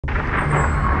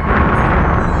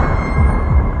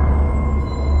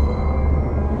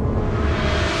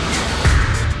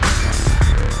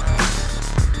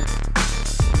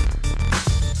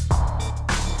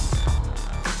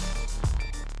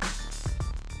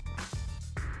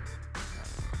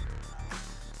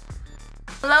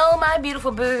Hello my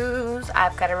beautiful boos,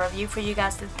 I've got a review for you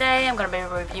guys today. I'm going to be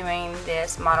reviewing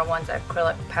this Modelones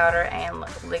acrylic powder and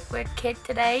liquid kit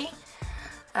today.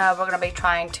 We're going to be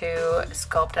trying to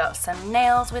sculpt out some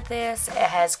nails with this. It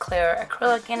has clear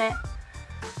acrylic in it.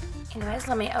 Anyways,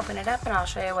 let me open it up and I'll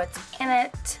show you what's in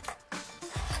it.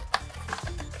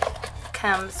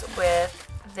 Comes with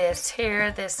this here.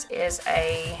 This is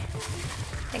I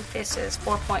think this is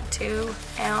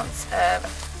 4.2 ounce of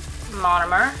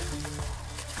monomer.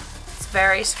 It's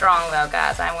very strong though,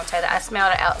 guys. I'm going to tell you that. I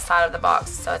smelled it outside of the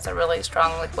box, so it's a really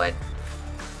strong liquid.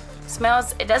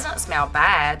 It doesn't smell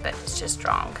bad, but it's just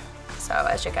strong. So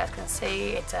as you guys can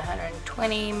see, it's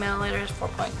 120 milliliters,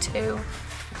 4.2.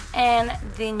 And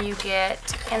then you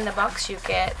get, in the box you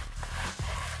get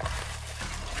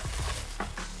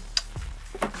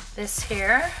this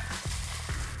here.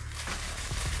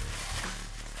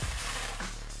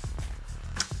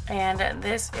 And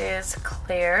this is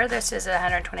clear. This is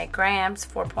 120 grams,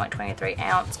 4.23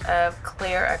 ounce of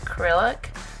clear acrylic.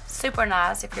 Super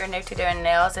nice if you're new to doing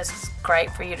nails. This is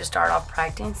great for you to start off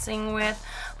practicing with,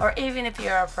 or even if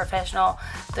you're a professional,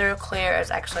 their clear is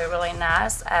actually really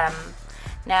nice.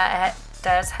 Now it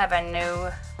does have a new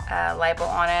label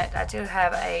on it. I do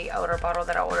have a older bottle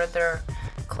that I ordered their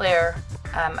clear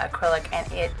acrylic, and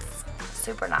it's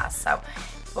super nice. So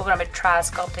we're going to try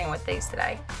sculpting with these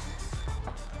today.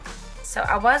 So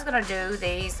I was going to do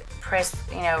these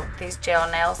these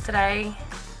gel nails today,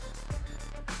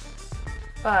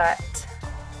 but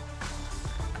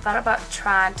I thought about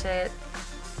trying to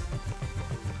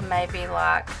maybe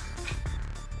like,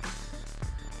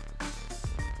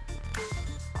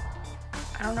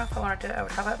 I don't know if I want to do it over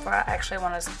top of it, but I actually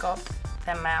want to sculpt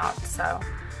them out. So,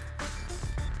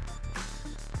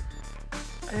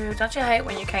 ooh, don't you hate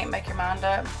when you can't make your mind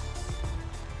up?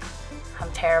 I'm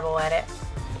terrible at it.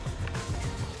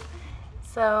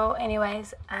 So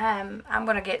anyways, I'm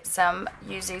going to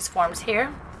use these forms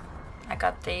here. I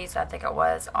got these, I think it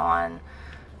was on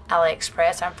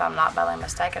AliExpress, if I'm not badly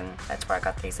mistaken. That's where I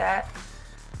got these at.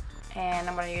 And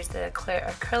I'm going to use the clear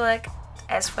acrylic.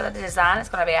 As for the design, it's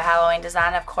going to be a Halloween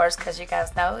design, of course, because you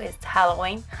guys know it's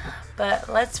Halloween. But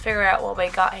let's figure out what we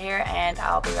got here, and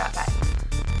I'll be right back.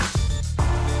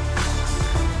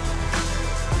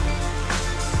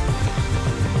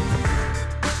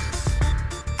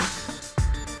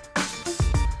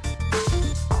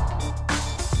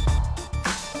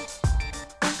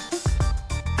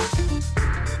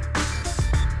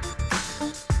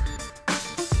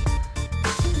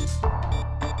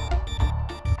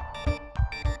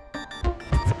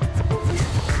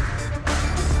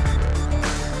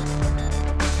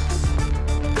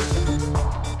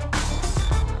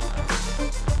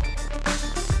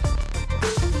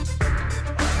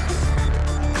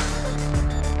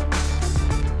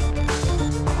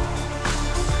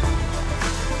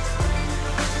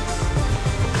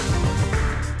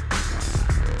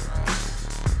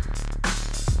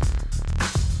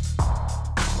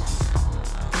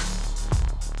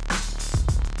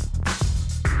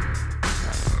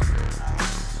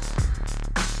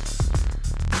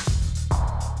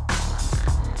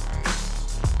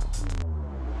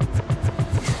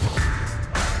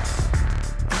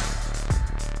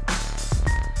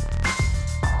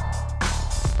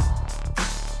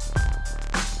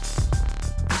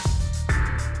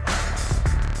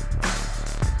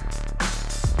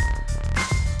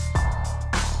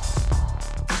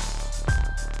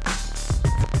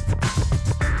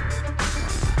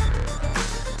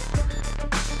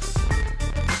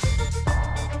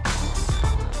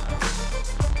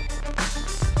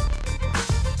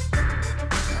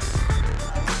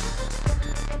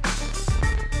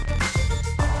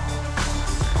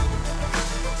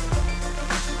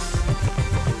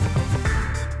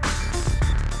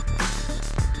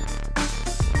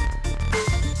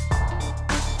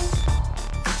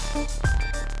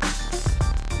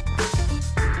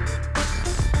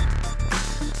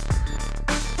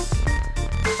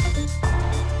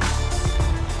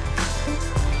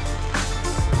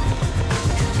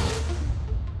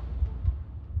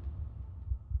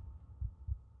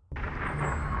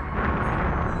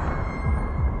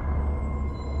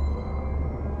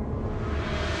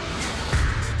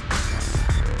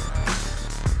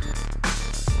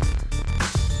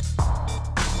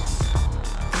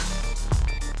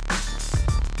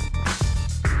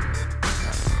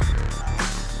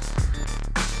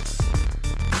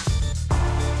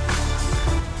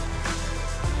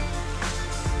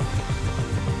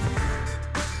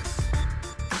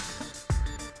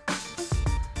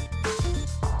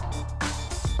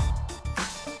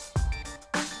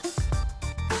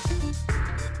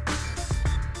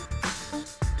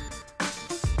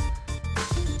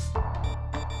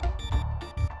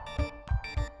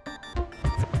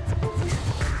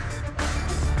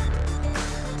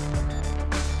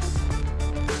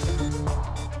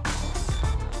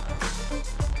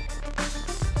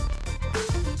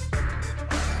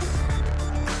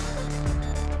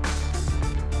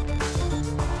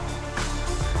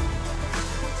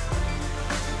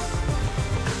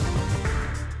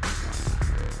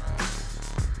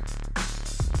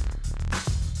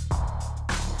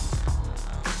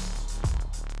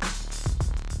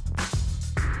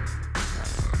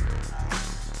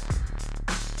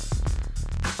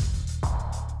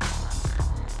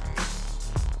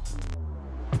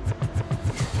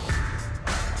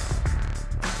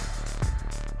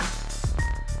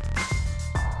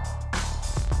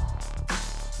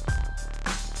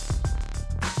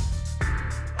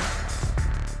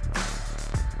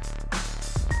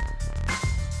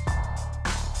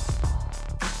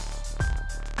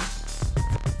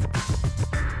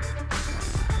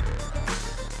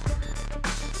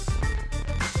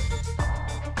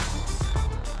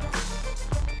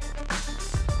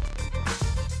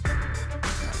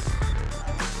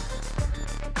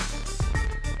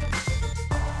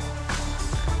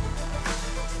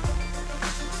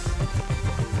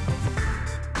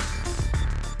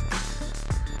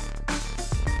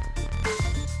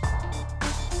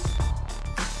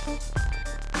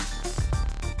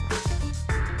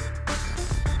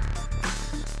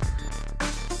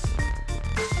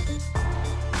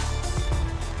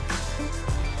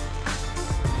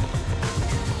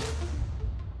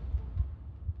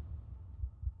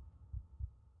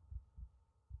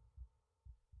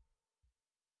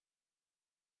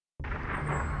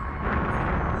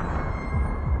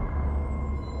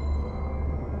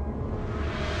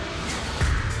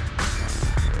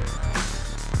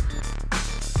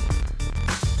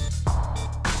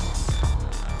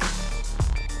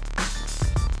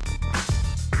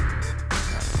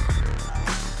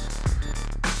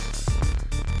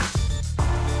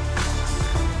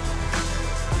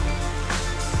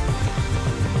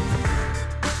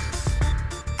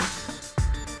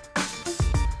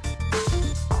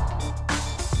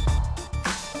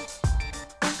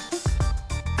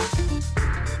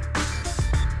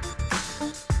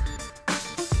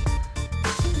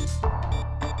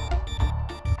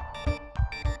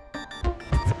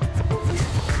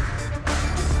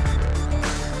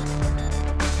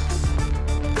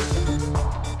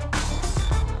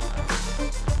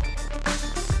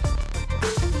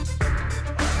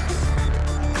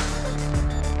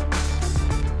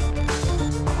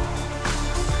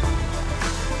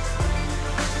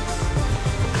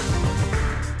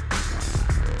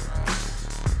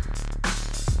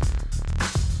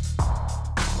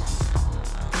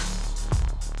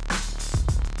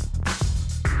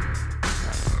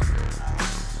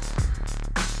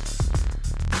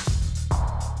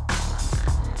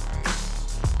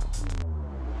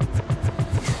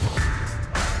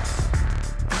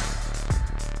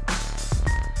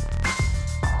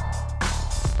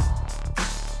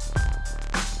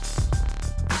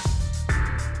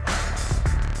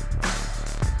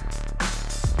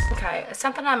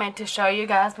 something I meant to show you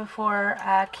guys before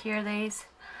I cure these.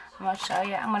 I'm going to show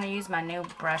you. I'm going to use my new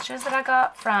brushes that I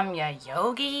got from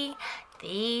Yayoge.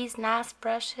 These nice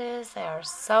brushes. They are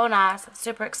so nice. I'm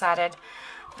super excited.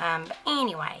 But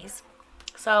anyways,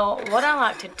 so what I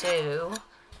like to do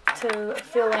to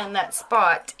fill in that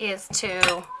spot is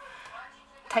to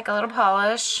take a little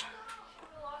polish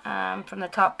from the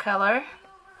top color.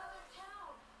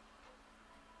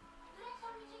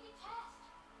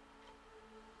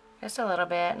 Just a little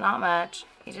bit, not much.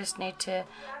 You just need to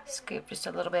scoop just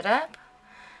a little bit up.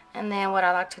 And then what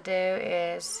I like to do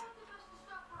is,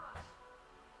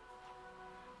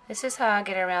 this is how I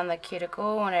get around the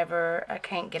cuticle whenever I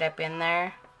can't get up in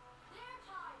there.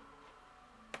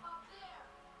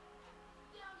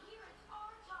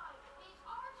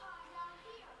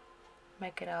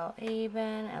 Make it all even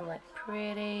and look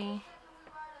pretty.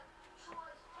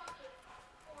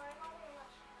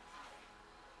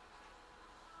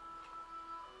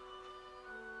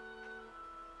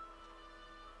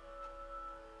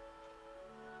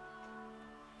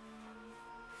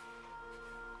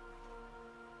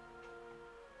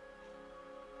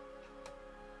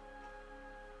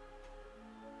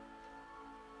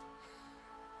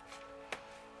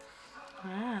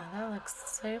 Wow, that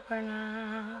looks super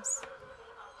nice.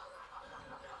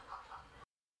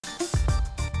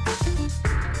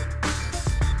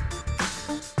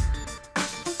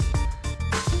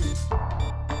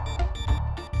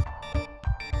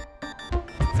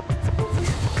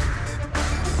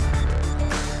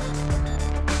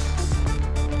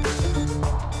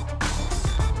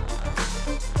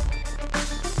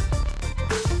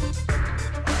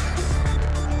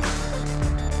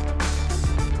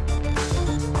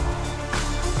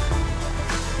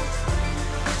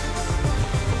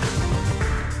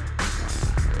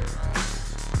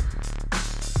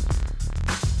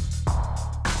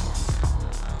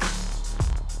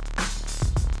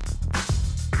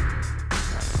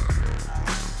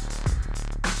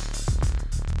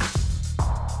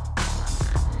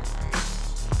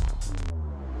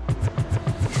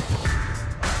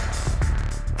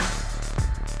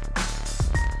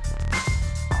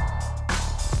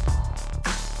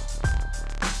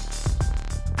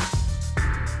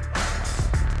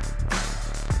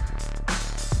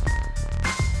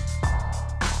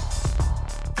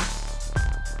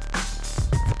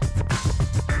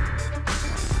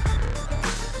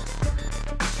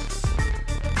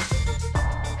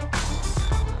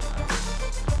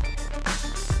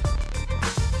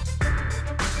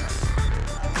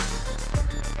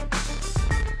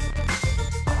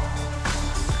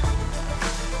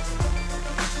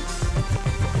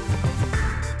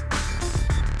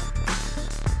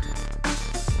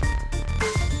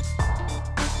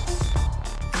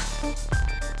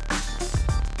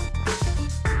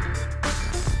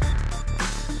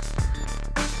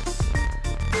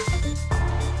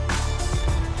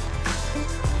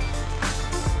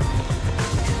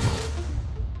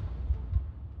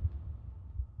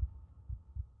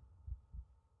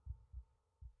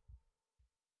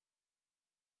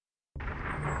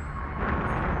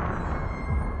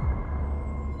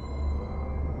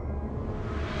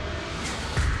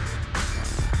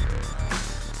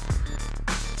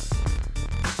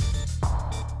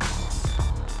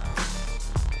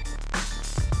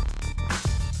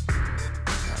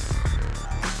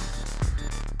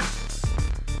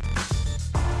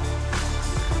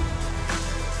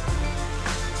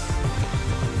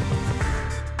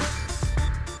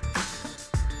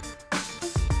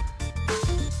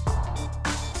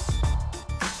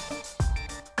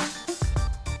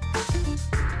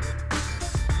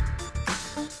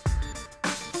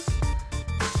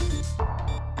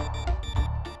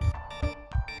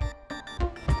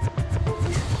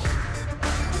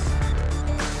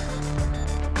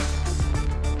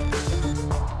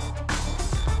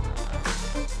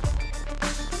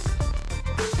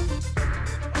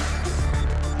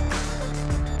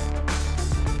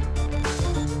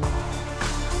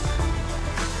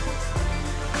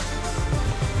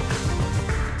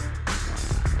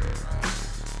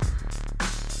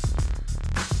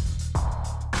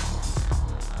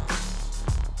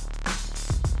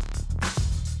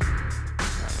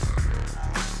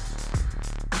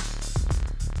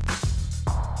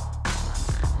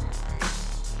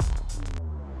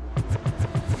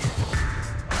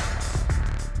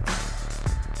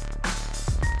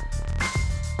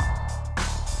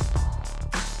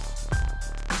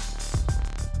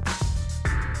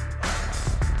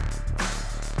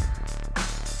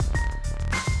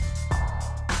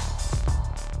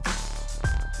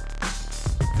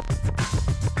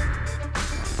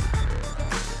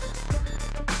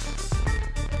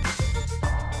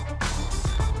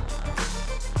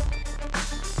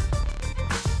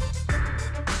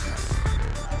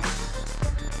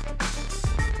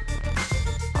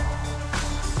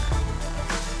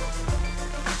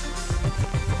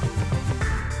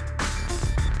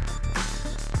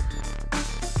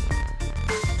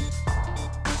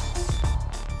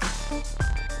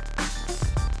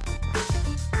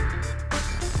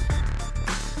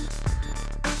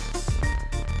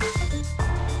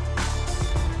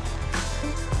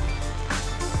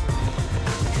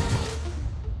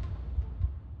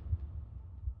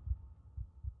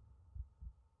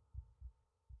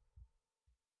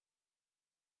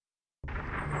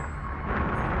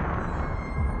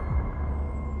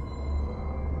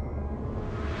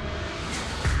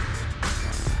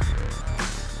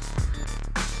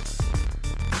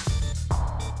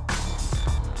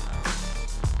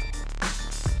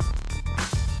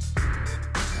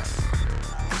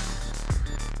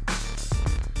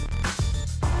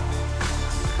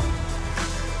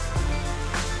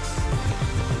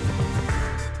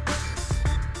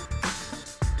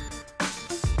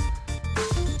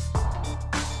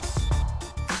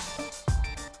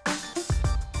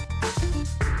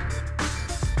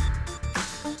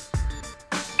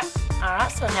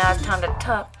 now it's time to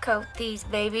top coat these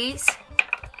babies.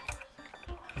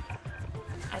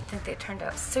 I think they turned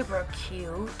out super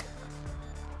cute.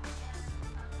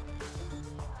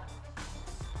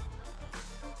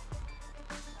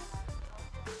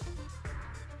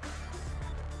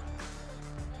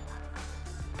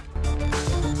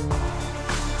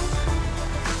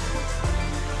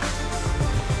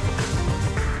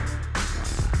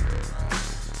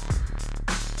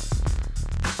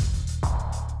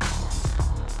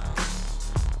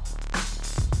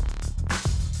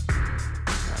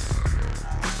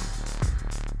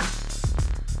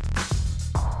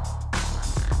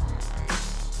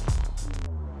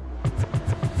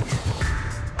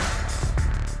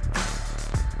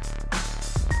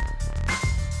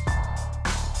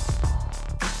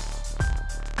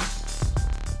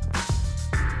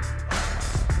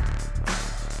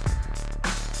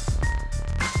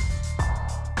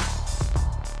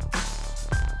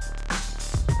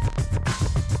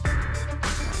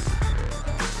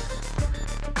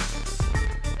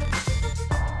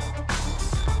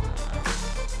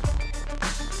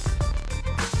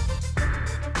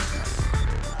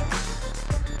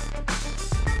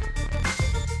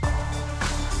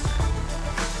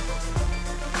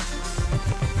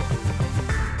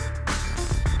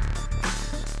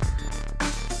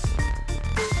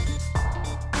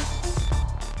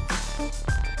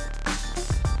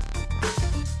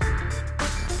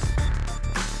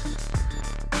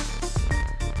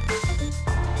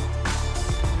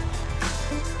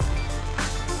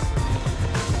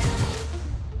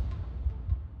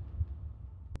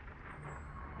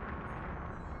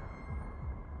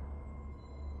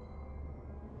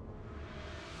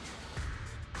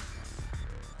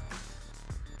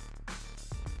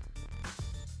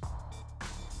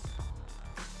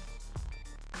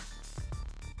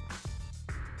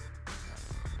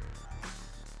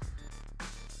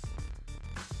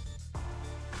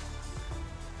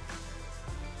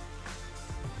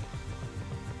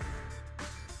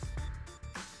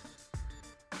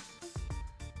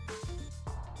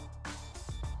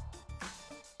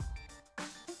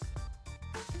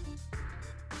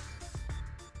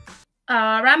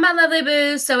 Alright, my lovely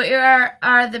boos, so here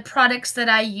are the products that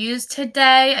I used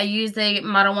today. I used the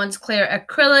Modelones Clear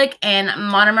Acrylic and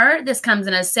Monomer. This comes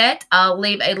in a set. I'll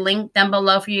leave a link down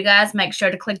below for you guys. Make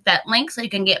sure to click that link so you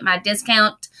can get my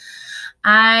discount.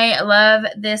 I love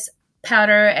this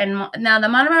powder, and now the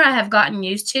monomer I have gotten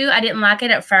used to. I didn't like it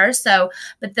at first,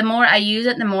 but the more I use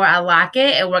it, the more I like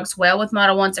it. It works well with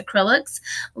Modelones acrylics.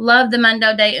 Love the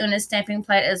Mundo de Una stamping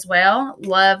plate as well.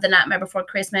 Love the Nightmare Before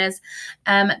Christmas.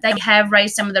 They have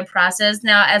raised some of the prices.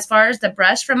 Now, as far as the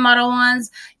brush from Modelones,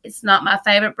 it's not my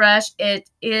favorite brush. It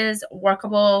is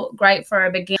workable, great for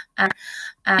a beginner.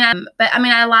 But I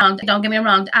mean, I like it. Don't get me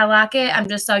wrong, I like it. I'm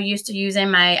just so used to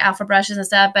using my alpha brushes and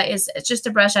stuff, but it's just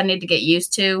a brush I need to get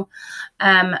used to.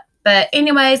 But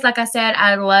anyways, like I said,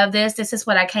 I love this. This is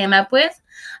what I came up with.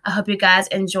 I hope you guys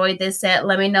enjoyed this set.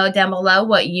 Let me know down below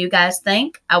what you guys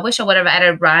think. I wish I would have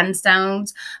added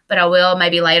rhinestones, but I will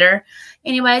maybe later.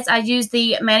 Anyways, I used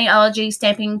the Maniology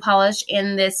stamping polish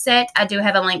in this set. I do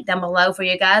have a link down below for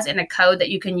you guys and a code that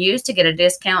you can use to get a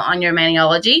discount on your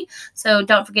Maniology. So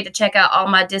don't forget to check out all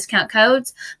my discount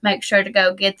codes. Make sure to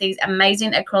go get these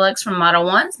amazing acrylics from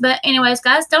Modelones. But anyways,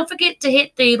 guys, don't forget to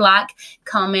hit the like,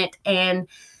 comment, and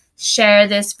share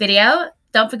this video.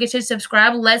 Don't forget to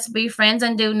subscribe. Let's be friends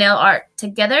and do nail art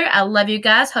together. I love you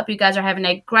guys. Hope you guys are having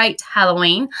a great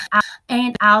Halloween.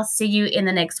 And I'll see you in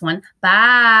the next one.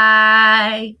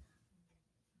 Bye.